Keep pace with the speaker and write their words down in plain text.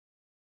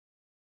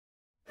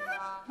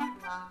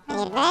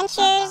The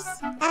Adventures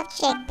of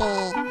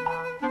Chickpea.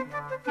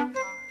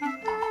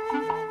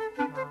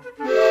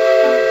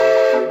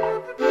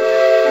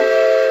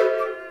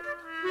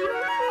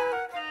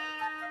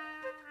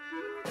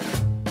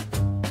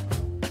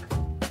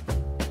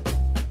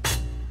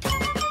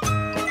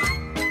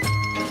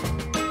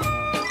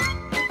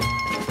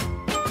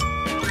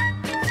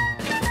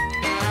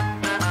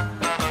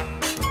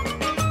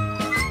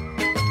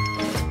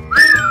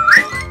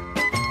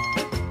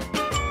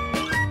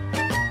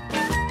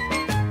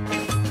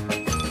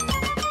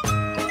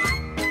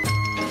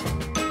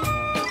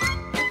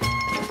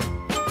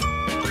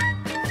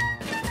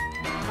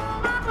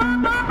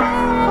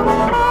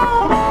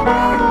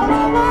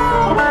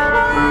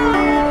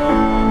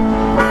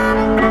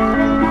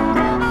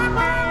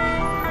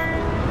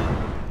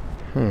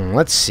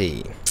 Let's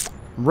see.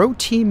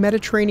 Roti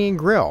Mediterranean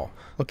Grill.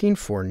 Looking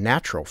for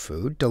natural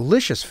food,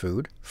 delicious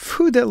food,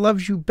 food that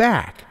loves you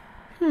back.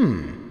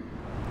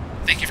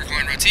 Thank you for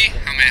calling Roti.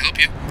 How may I help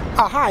you?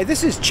 Hi,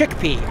 this is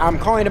Chickpea. I'm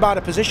calling about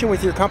a position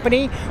with your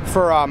company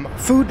for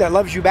food that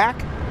loves you back.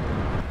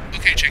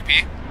 Okay,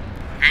 Chickpea.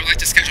 I would like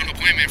to schedule an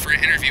appointment for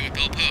an interview with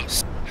Bill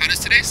Post. How does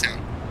today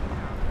sound?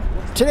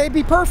 Today'd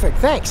be perfect,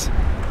 thanks.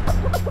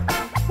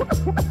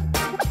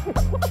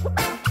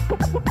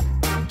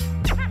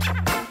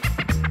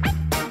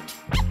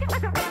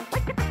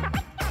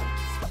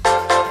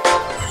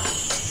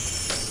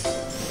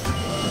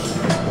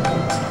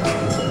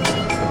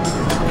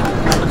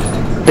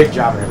 Big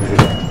job, everybody.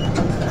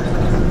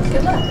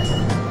 Good luck.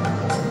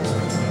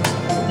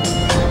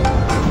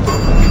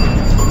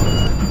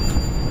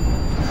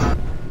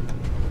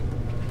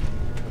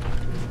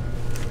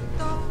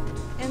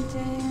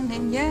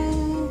 And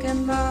young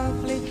and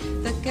lovely,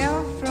 the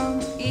girl from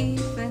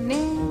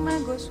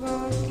Ipanema goes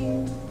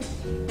walking.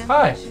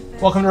 Hi,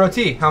 welcome to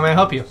Roti. How may I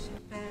help you?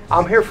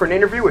 I'm here for an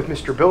interview with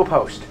Mr. Bill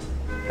Post.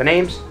 The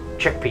name's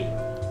Chickpea.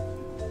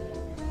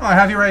 Oh, I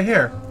have you right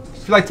here.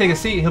 If you'd like to take a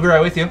seat, he'll be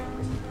right with you.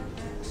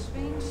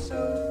 Swing so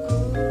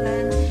cool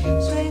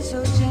and sway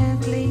so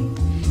gently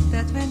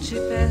that when she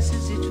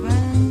passes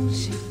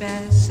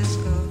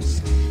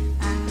goes.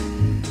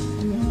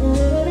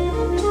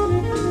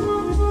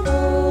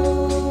 Oh,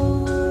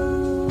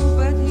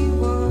 but he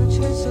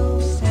watches so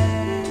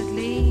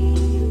sadly.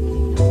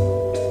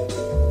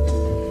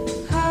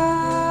 How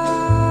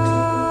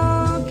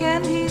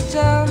can he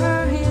tell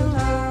her he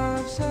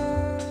loves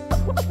her?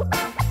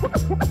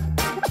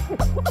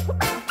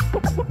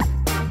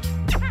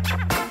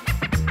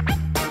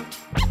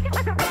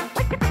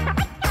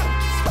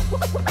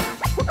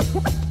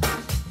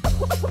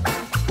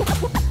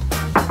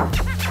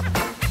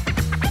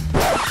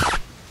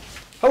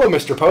 Hello,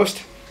 Mr.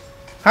 Post.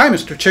 Hi,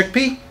 Mr.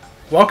 Chickpea.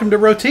 Welcome to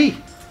Roti.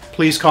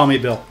 Please call me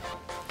Bill.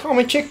 Call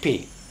me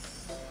Chickpea.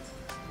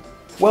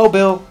 Well,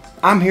 Bill,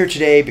 I'm here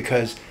today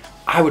because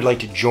I would like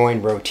to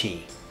join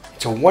Roti.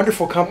 It's a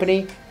wonderful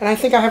company, and I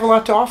think I have a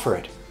lot to offer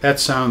it. That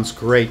sounds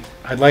great.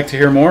 I'd like to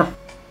hear more.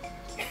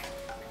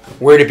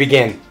 Where to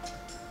begin?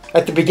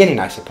 At the beginning,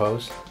 I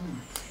suppose.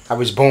 I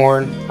was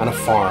born on a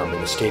farm in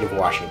the state of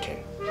Washington,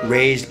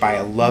 raised by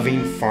a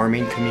loving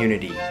farming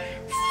community.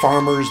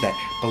 Farmers that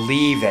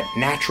believe that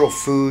natural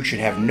food should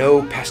have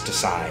no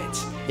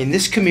pesticides. In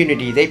this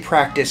community, they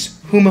practice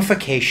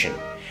humification.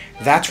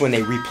 That's when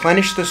they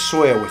replenish the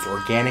soil with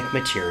organic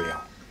material.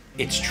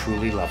 It's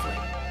truly lovely.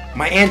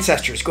 My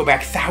ancestors go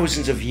back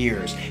thousands of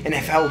years and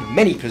have held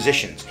many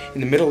positions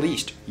in the Middle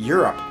East,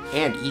 Europe,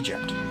 and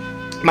Egypt.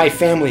 My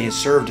family has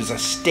served as a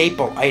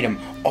staple item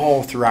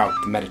all throughout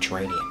the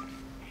Mediterranean.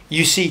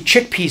 You see,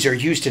 chickpeas are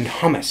used in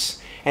hummus,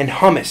 and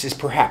hummus is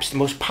perhaps the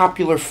most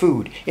popular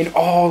food in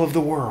all of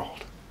the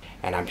world.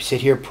 And I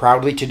sit here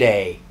proudly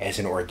today as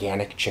an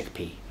organic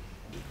chickpea.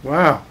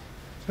 Wow,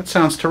 that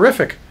sounds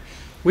terrific.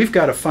 We've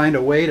got to find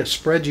a way to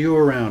spread you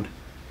around.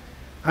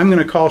 I'm going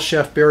to call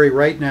Chef Barry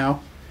right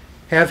now,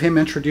 have him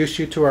introduce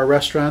you to our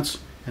restaurants,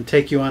 and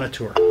take you on a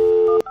tour.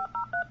 Hello,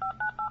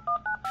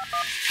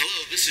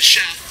 this is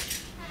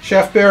Chef.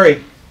 Chef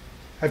Barry,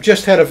 I've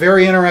just had a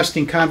very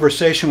interesting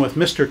conversation with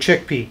Mr.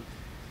 Chickpea.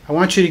 I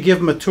want you to give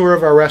him a tour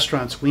of our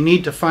restaurants. We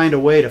need to find a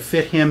way to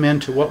fit him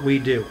into what we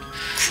do.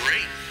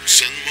 Great.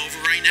 Send them over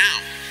right now.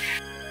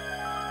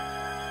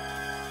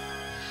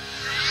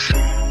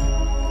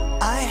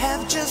 I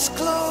have just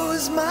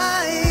closed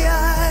my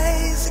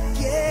eyes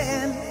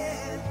again.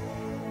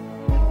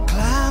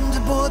 Climbed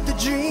aboard the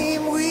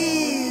dream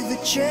with a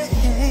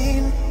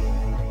chain.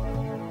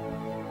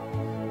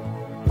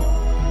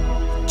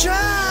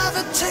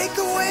 Driver, take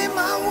away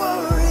my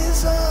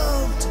worries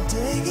of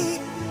today.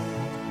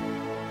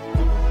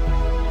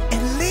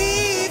 And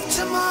leave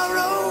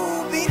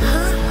tomorrow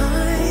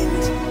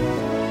behind.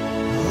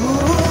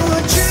 Ooh,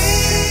 a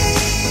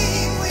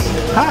dream we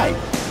Hi,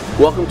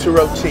 welcome to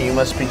Roti. You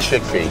must be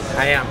Chickpea.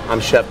 I am. I'm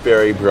Chef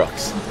Barry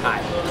Brooks.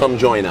 Hi. Come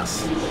join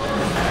us.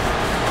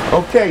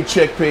 Okay,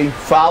 Chickpea,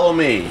 follow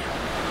me.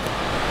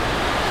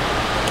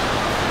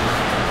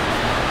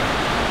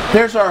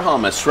 Here's our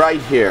hummus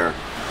right here.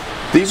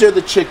 These are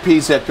the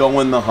chickpeas that go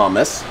in the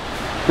hummus.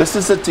 This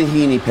is a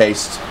tahini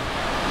paste.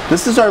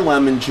 This is our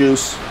lemon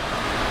juice,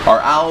 our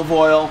olive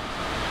oil,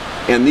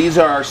 and these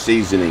are our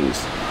seasonings.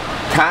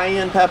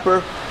 Cayenne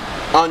pepper,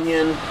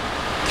 onion,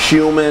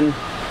 cumin,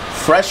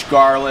 fresh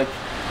garlic,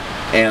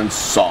 and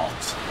salt.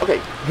 Okay,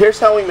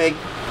 here's how we make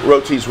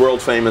Roti's world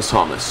famous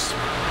hummus.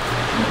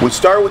 We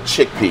start with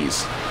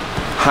chickpeas.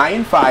 High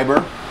in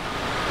fiber,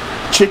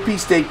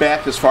 chickpeas date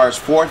back as far as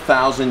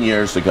 4,000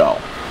 years ago.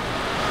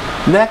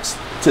 Next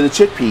to the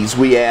chickpeas,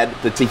 we add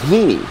the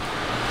tahini.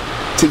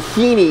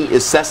 Tahini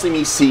is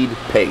sesame seed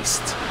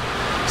paste.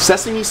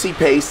 Sesame seed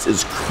paste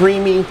is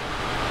creamy.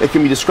 It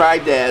can be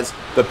described as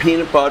the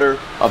peanut butter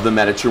of the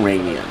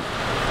Mediterranean.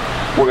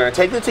 We're going to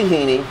take the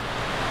tahini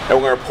and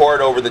we're going to pour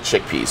it over the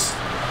chickpeas.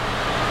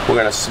 We're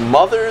going to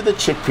smother the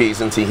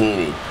chickpeas in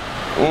tahini.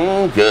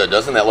 Good.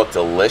 Doesn't that look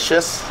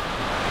delicious?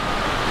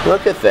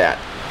 Look at that.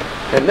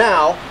 And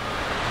now,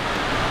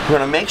 we're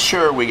going to make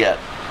sure we get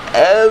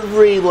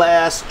every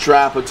last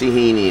drop of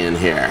tahini in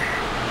here.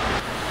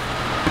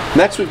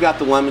 Next, we've got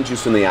the lemon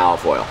juice and the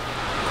olive oil.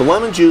 The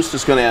lemon juice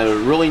is going to add a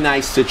really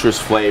nice citrus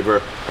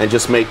flavor and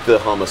just make the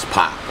hummus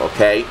pop,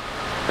 okay?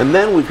 And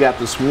then we've got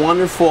this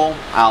wonderful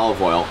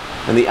olive oil,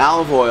 and the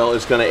olive oil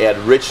is going to add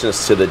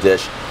richness to the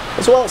dish,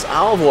 as well as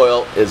olive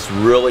oil is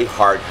really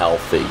heart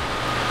healthy.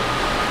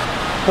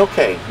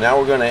 Okay, now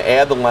we're going to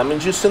add the lemon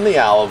juice and the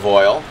olive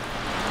oil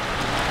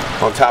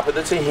on top of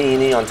the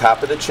tahini, on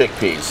top of the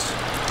chickpeas.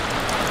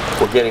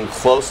 We're getting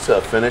close to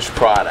a finished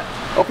product.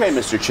 Okay,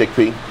 Mr.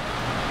 Chickpea,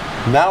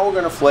 now we're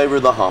going to flavor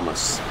the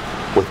hummus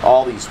with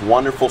all these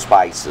wonderful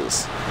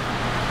spices.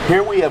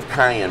 Here we have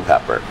cayenne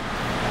pepper.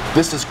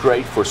 This is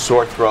great for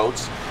sore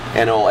throats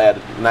and it'll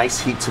add nice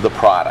heat to the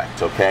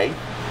product, okay?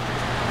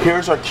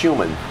 Here's our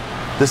cumin.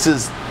 This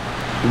is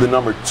the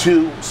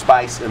 #2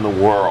 spice in the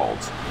world.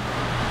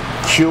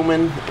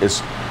 Cumin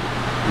is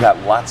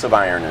got lots of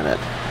iron in it.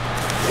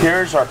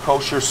 Here's our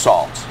kosher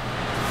salt.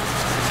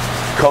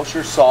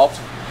 Kosher salt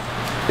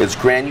is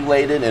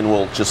granulated and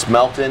will just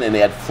melt in and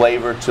add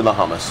flavor to the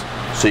hummus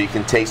so you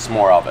can taste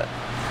more of it.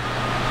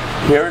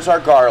 Here's our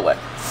garlic,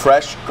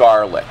 fresh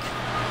garlic.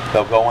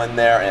 They'll go in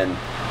there and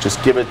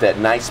just give it that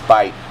nice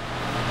bite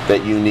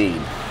that you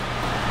need.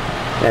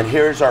 And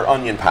here's our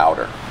onion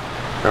powder.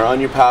 Our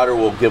onion powder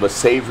will give a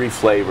savory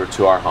flavor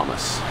to our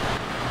hummus.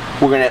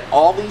 We're going to add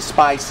all these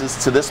spices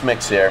to this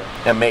mix here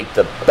and make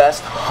the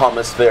best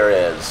hummus there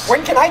is.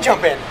 When can I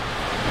jump in?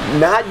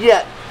 Not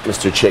yet,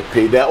 Mr.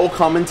 Chickpea. That will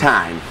come in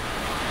time.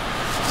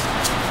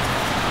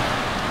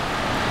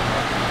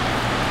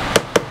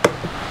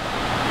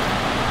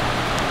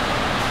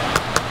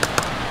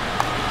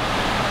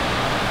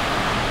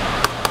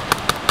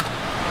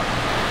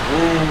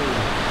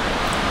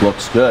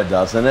 Looks good,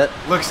 doesn't it?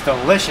 Looks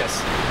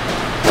delicious.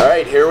 All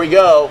right, here we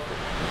go.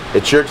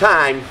 It's your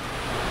time.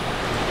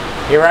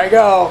 Here I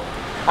go.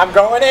 I'm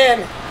going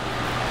in.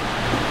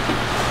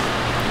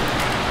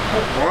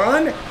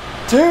 1,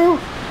 2,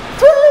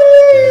 3.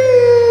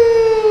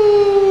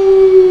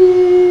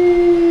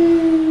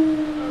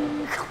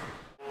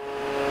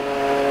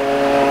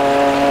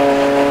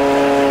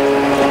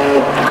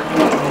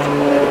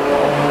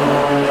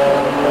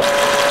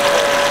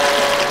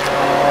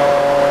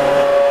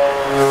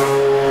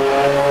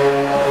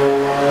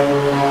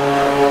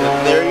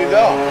 There you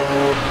go.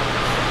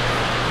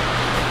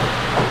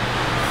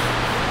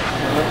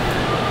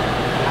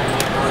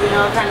 You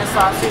know what kind of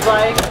sauce you'd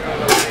like?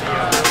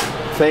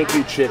 Thank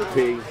you,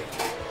 Chickpea.